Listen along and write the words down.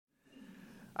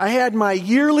I had my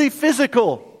yearly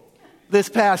physical this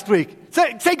past week.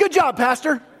 Say good job,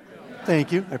 Pastor.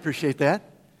 Thank you. I appreciate that.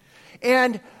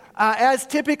 And as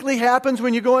typically happens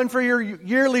when you go in for your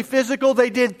yearly physical, they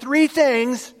did 3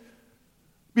 things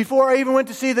before I got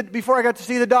to see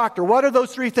the doctor. What are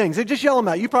those 3 things? They just yell them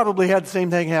out. You probably had the same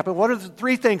thing happen. What are the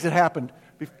 3 things that happened?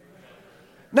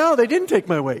 No, they didn't take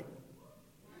my weight.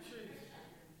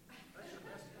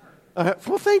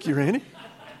 Well, thank you, Randy.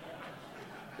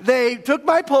 They took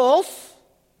my pulse,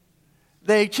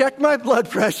 they checked my blood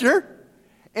pressure,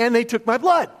 and they took my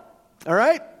blood. All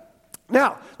right?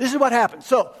 Now, this is what happened.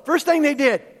 So, first thing they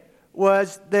did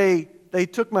was they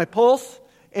took my pulse,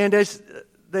 and as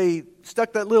they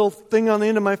stuck that little thing on the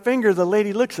end of my finger, the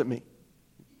lady looks at me.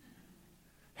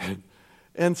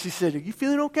 And she said, "Are you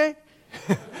feeling okay?"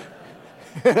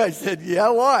 And I said, "Yeah,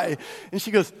 why?" And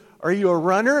she goes, "Are you a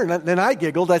runner?" And then I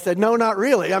giggled. I said, "No, not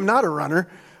really. I'm not a runner.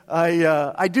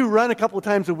 I do run a couple of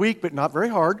times a week, but not very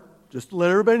hard, just to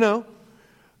let everybody know."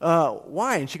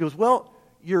 Why? And she goes, "Well,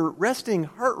 your resting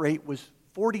heart rate was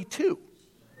 42.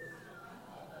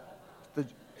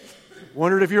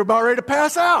 Wondered if you were about ready to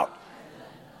pass out."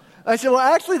 I said, "Well,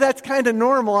 actually, that's kind of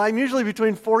normal. I'm usually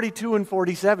between 42 and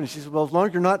 47. She said, "Well, as long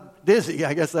as you're not dizzy,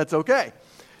 I guess that's okay."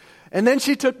 And then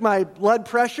she took my blood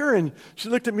pressure, and she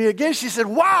looked at me again. She said,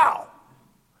 "Wow."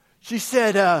 She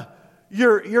said,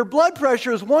 your blood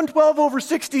pressure is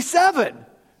 112/67.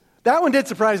 That one did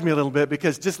surprise me a little bit,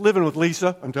 because just living with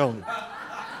Lisa, I'm telling you.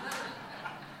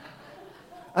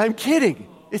 I'm kidding.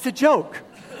 It's a joke.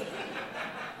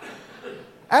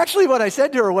 Actually, what I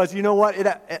said to her was, you know what?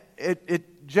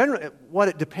 Generally, what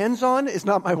it depends on is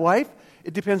not my wife.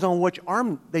 It depends on which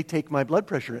arm they take my blood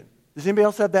pressure in. Does anybody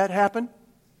else have that happen?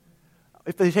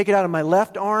 If they take it out of my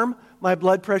left arm, my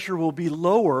blood pressure will be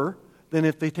lower than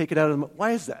if they take it out of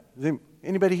why is that? Does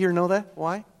anybody here know that?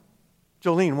 Why?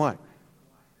 Jolene, why?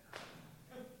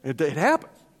 It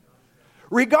happens.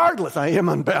 Regardless, I am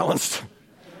unbalanced.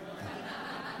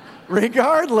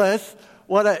 Regardless,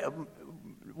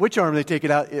 which arm they take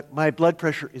it out, my blood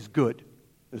pressure is good,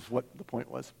 is what the point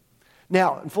was.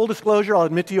 Now, in full disclosure, I'll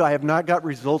admit to you, I have not got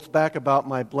results back about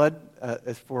my blood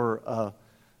as for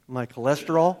my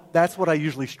cholesterol. That's what I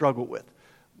usually struggle with.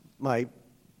 My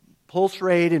pulse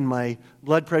rate and my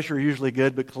blood pressure are usually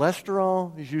good, but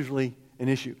cholesterol is usually an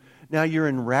issue. Now you're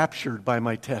enraptured by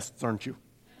my tests, aren't you?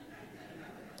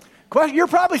 You're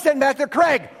probably sitting back there,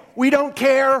 "Craig, we don't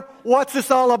care. What's this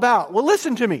all about?" Well,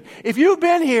 listen to me. If you've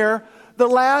been here the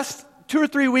last 2 or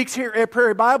 3 weeks here at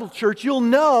Prairie Bible Church, you'll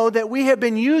know that we have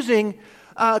been using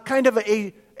kind of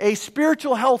a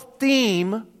spiritual health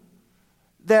theme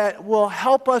that will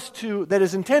help us that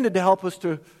is intended to help us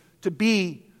to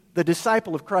be the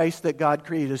disciple of Christ that God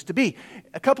created us to be.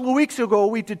 A couple of weeks ago,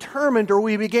 we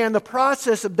began the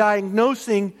process of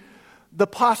diagnosing the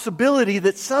possibility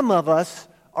that some of us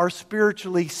are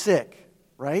spiritually sick,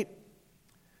 right?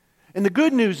 And the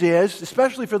good news is,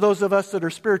 especially for those of us that are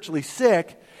spiritually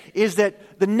sick, is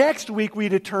that the next week we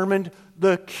determined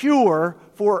the cure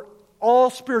for all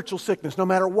spiritual sickness. No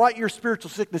matter what your spiritual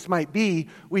sickness might be,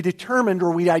 we determined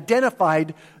or we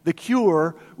identified the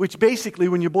cure, which basically,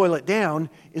 when you boil it down,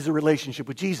 is a relationship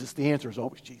with Jesus. The answer is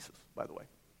always Jesus, by the way.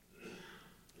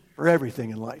 For everything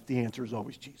in life, the answer is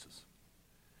always Jesus.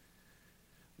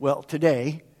 Well,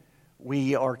 today,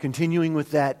 we are continuing with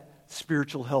that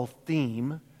spiritual health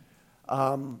theme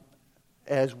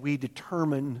as we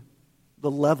determine the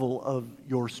level of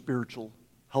your spiritual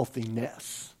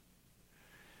healthiness.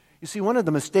 You see, one of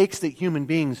the mistakes that human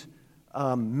beings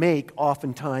make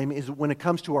oftentimes is when it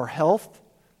comes to our health,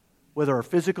 whether our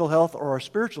physical health or our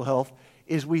spiritual health,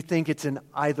 is we think it's an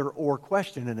either-or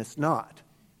question, and it's not.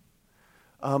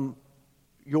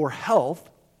 Your health,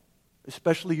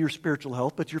 especially your spiritual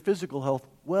health, but your physical health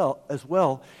as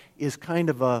well, is kind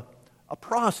of a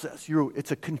process.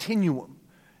 It's a continuum.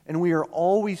 And we are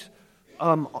always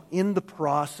in the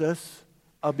process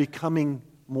of becoming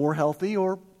more healthy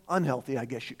or unhealthy, I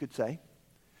guess you could say.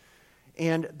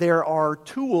 And there are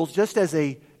tools, just as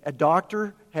a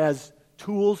doctor has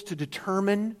tools to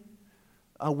determine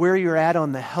where you're at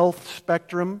on the health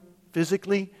spectrum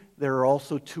physically, there are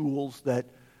also tools that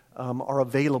are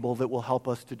available that will help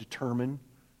us to determine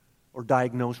or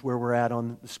diagnose where we're at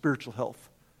on the spiritual health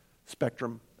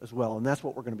spectrum as well. And that's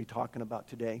what we're going to be talking about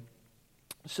today.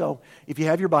 So, if you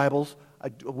have your Bibles,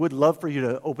 I would love for you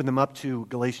to open them up to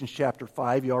Galatians chapter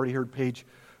 5. You already heard Paige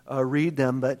read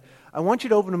them, but I want you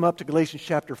to open them up to Galatians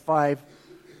chapter 5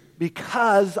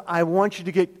 because I want you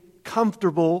to get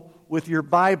comfortable with your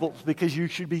Bibles, because you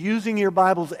should be using your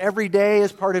Bibles every day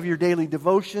as part of your daily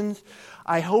devotions.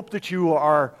 I hope that you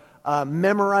are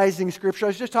memorizing Scripture. I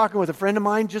was just talking with a friend of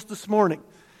mine just this morning,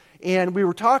 and we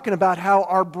were talking about how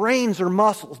our brains are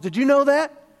muscles. Did you know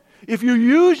that? If you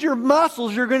use your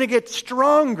muscles, you're going to get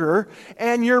stronger,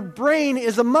 and your brain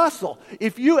is a muscle.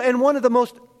 And one of the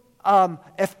most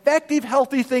effective,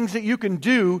 healthy things that you can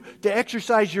do to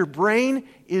exercise your brain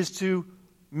is to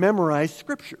memorize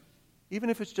Scripture, even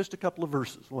if it's just a couple of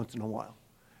verses once in a while.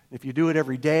 If you do it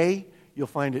every day, you'll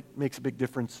find it makes a big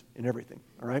difference in everything.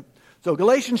 All right? So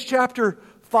Galatians chapter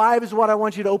 5 is what I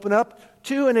want you to open up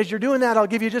to, and as you're doing that, I'll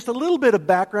give you just a little bit of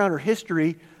background or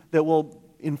history that will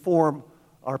inform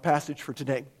our passage for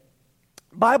today.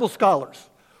 Bible scholars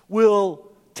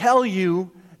will tell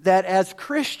you that as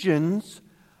Christians,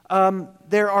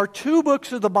 there are two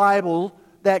books of the Bible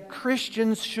that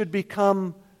Christians should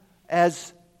become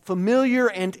as familiar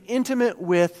and intimate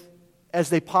with as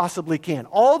they possibly can.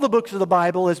 All the books of the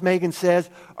Bible, as Megan says,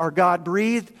 are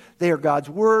God-breathed. They are God's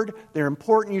Word. They're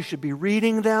important. You should be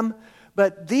reading them.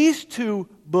 But these two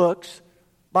books,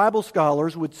 Bible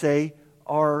scholars would say,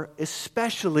 are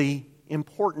especially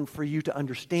important for you to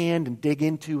understand and dig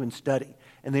into and study.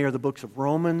 And they are the books of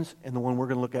Romans and the one we're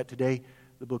going to look at today,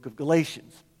 the book of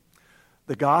Galatians.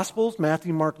 The Gospels,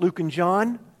 Matthew, Mark, Luke, and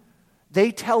John,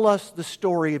 they tell us the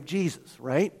story of Jesus,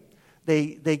 right?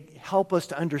 They help us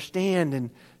to understand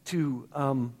and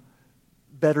to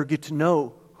better get to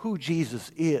know who Jesus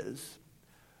is.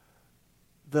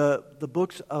 The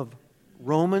books of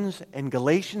Romans and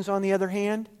Galatians, on the other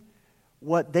hand,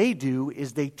 what they do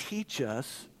is they teach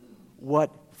us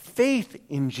what faith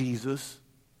in Jesus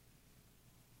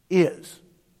is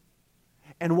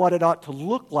and what it ought to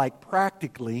look like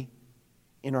practically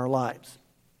in our lives.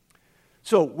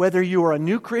 So whether you are a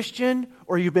new Christian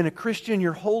or you've been a Christian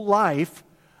your whole life,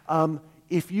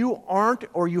 if you aren't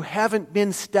or you haven't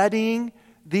been studying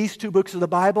these two books of the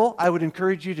Bible, I would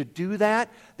encourage you to do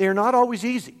that. They are not always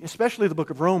easy, especially the book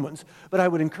of Romans, but I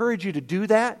would encourage you to do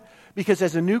that because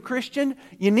as a new Christian,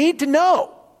 you need to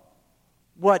know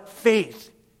what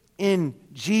faith in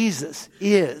Jesus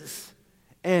is.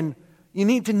 And you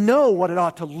need to know what it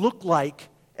ought to look like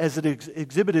as it is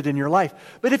exhibited in your life.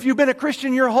 But if you've been a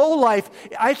Christian your whole life,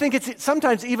 I think it's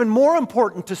sometimes even more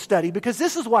important to study because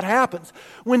this is what happens.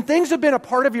 When things have been a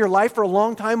part of your life for a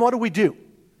long time, what do?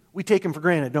 We take them for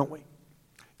granted, don't we? It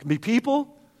can be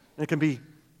people, and it can be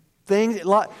things.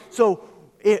 So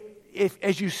if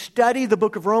as you study the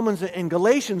book of Romans and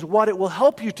Galatians, what it will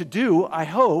help you to do, I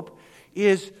hope,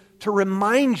 is to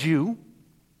remind you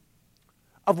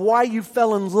of why you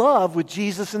fell in love with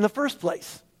Jesus in the first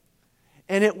place.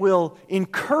 And it will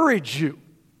encourage you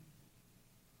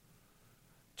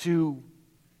to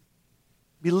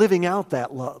be living out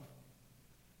that love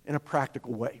in a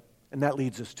practical way. And that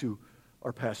leads us to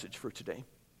our passage for today.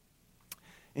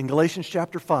 In Galatians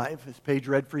chapter 5, as Paige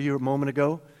read for you a moment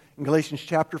ago, in Galatians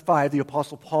chapter 5, the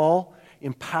Apostle Paul,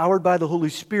 empowered by the Holy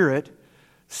Spirit,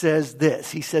 says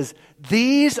this. He says,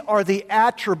 these are the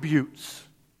attributes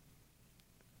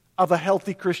of a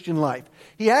healthy Christian life.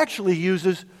 He actually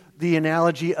uses the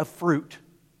analogy of fruit.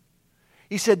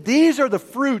 He said, these are the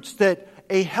fruits that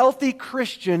a healthy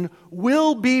Christian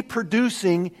will be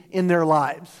producing in their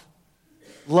lives.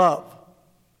 Love,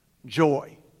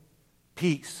 joy,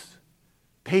 peace,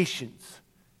 patience,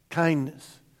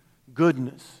 kindness,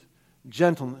 goodness,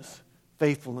 gentleness,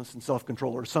 faithfulness, and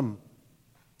self-control. Or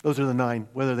those are the 9,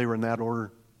 whether they were in that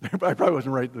order. I probably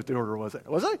wasn't right with the order, was I?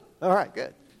 Was I? All right,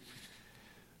 good.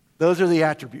 Those are the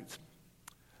attributes.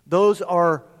 Those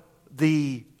are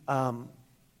the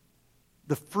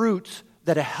fruits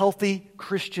that a healthy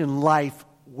Christian life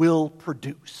will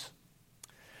produce.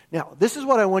 Now, this is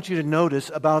what I want you to notice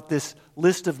about this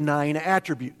list of 9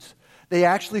 attributes. They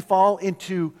actually fall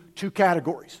into 2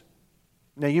 categories.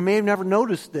 Now, you may have never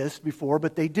noticed this before,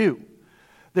 but they do.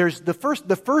 There's the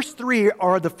first 3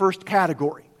 are the first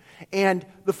category. And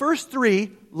the first 3,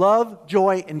 love,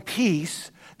 joy, and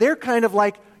peace, they're kind of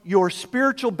like your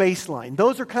spiritual baseline.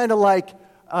 Those are kind of like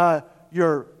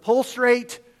your pulse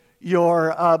rate,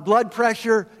 your blood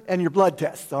pressure, and your blood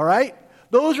tests, all right?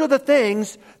 Those are the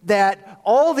things that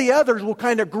all the others will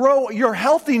kind of grow. Your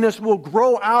healthiness will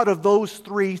grow out of those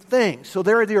 3 things. So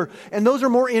and those are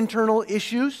more internal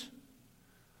issues,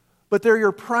 but they're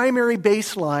your primary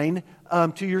baseline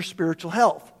to your spiritual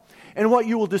health. And what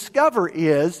you will discover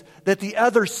is that the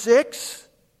other 6,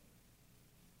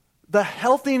 the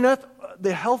healthiness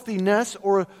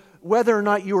or whether or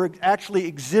not you are actually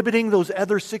exhibiting those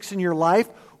other 6 in your life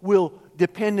will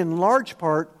depend in large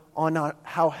part on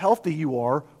how healthy you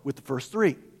are with the first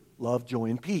 3, love, joy,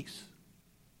 and peace.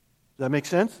 Does that make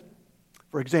sense?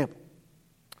 For example,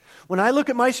 when I look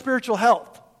at my spiritual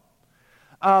health,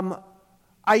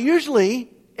 I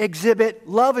usually exhibit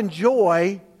love and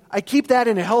joy, I keep that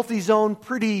in a healthy zone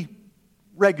pretty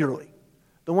regularly.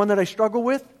 The one that I struggle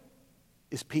with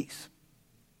is peace.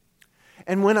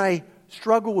 And when I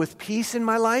struggle with peace in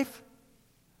my life,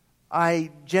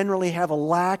 I generally have a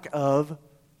lack of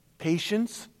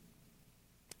patience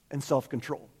and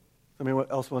self-control.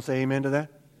 Somebody else want to say amen to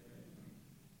that?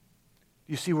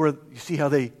 You see how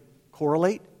they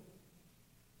correlate?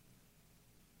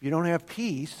 If you don't have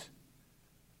peace,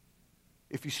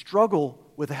 if you struggle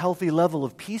with a healthy level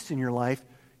of peace in your life,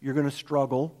 you're going to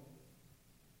struggle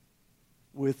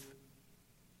with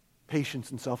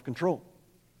patience and self-control.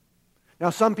 Now,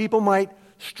 some people might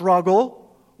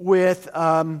struggle with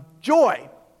joy.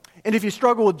 And if you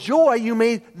struggle with joy, you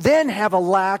may then have a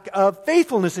lack of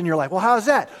faithfulness in your life. Well, how is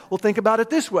that? Well, think about it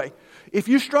this way. If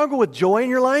you struggle with joy in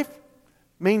your life,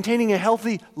 maintaining a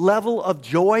healthy level of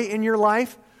joy in your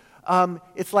life,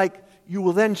 it's like you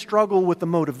will then struggle with the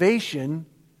motivation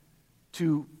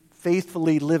to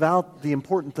faithfully live out the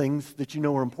important things that you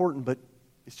know are important, but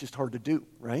it's just hard to do,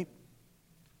 right?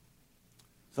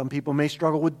 Some people may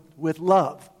struggle with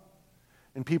love.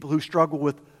 And people who struggle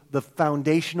with the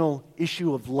foundational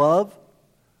issue of love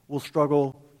will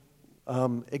struggle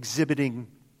exhibiting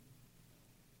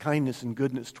kindness and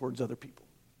goodness towards other people.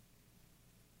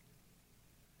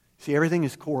 See, everything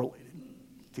is correlated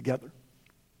together.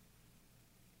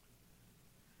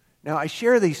 Now, I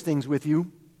share these things with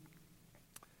you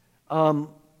along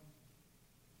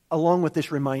with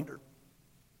this reminder.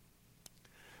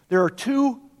 There are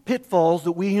two pitfalls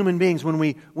that we human beings, when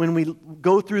we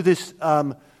go through this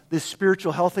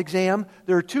spiritual health exam,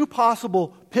 there are two possible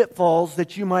pitfalls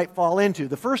that you might fall into.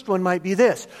 The first one might be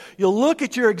this. You'll look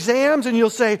at your exams and you'll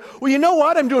say, well, you know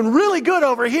what? I'm doing really good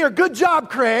over here. Good job,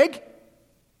 Craig.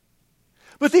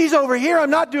 But these over here I'm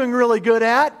not doing really good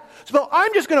at. So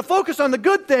I'm just going to focus on the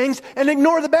good things and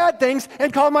ignore the bad things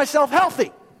and call myself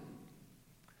healthy.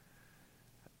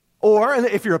 Or,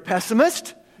 if you're a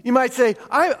pessimist, you might say,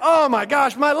 oh my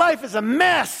gosh, my life is a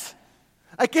mess.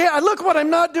 I look what I'm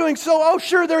not doing, so,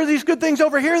 sure, there are these good things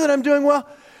over here that I'm doing well.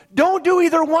 Don't do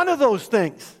either one of those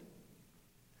things.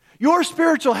 Your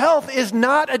spiritual health is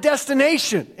not a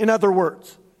destination, in other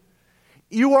words.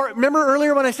 Remember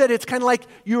earlier when I said it's kind of like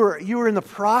you were in the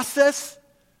process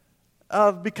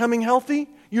of becoming healthy?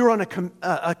 You're on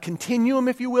a continuum,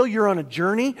 if you will. You're on a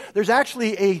journey. There's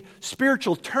actually a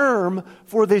spiritual term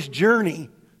for this journey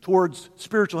towards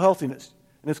spiritual healthiness,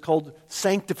 and it's called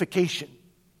sanctification.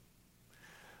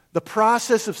 The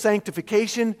process of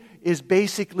sanctification is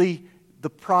basically the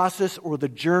process or the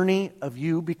journey of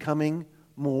you becoming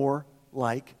more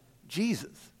like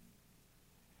Jesus.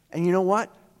 And you know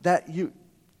what? That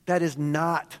is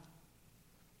not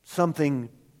something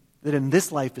that in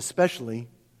this life especially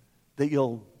that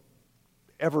you'll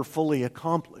ever fully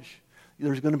accomplish.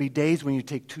 There's going to be days when you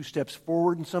take 2 steps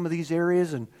forward in some of these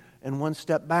areas and 1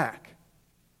 step back.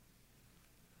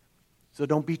 So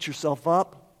don't beat yourself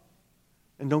up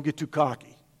and don't get too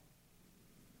cocky,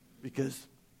 because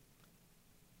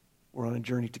we're on a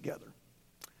journey together.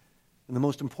 And the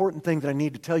most important thing that I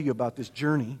need to tell you about this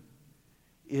journey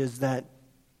is that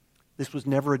this was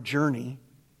never a journey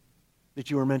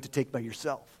that you were meant to take by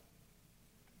yourself.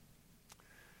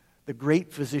 The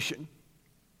great physician,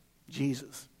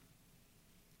 Jesus,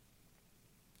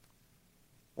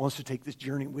 wants to take this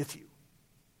journey with you.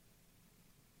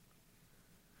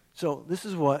 So this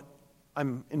is what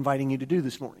I'm inviting you to do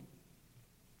this morning.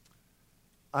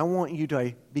 I want you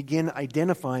to begin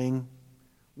identifying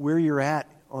where you're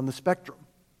at on the spectrum.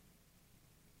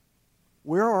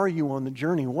 Where are you on the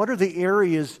journey? What are the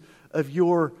areas of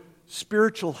your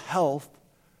spiritual health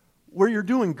where you're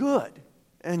doing good?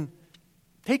 And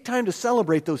take time to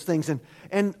celebrate those things,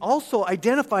 and also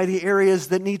identify the areas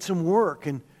that need some work.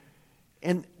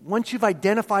 And once you've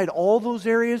identified all those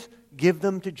areas, give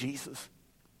them to Jesus.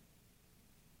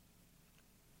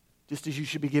 Just as you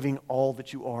should be giving all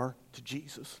that you are to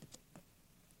Jesus.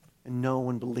 And know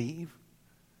and believe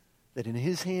that in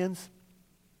His hands,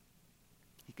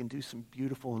 He can do some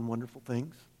beautiful and wonderful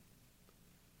things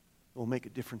that will make a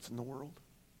difference in the world.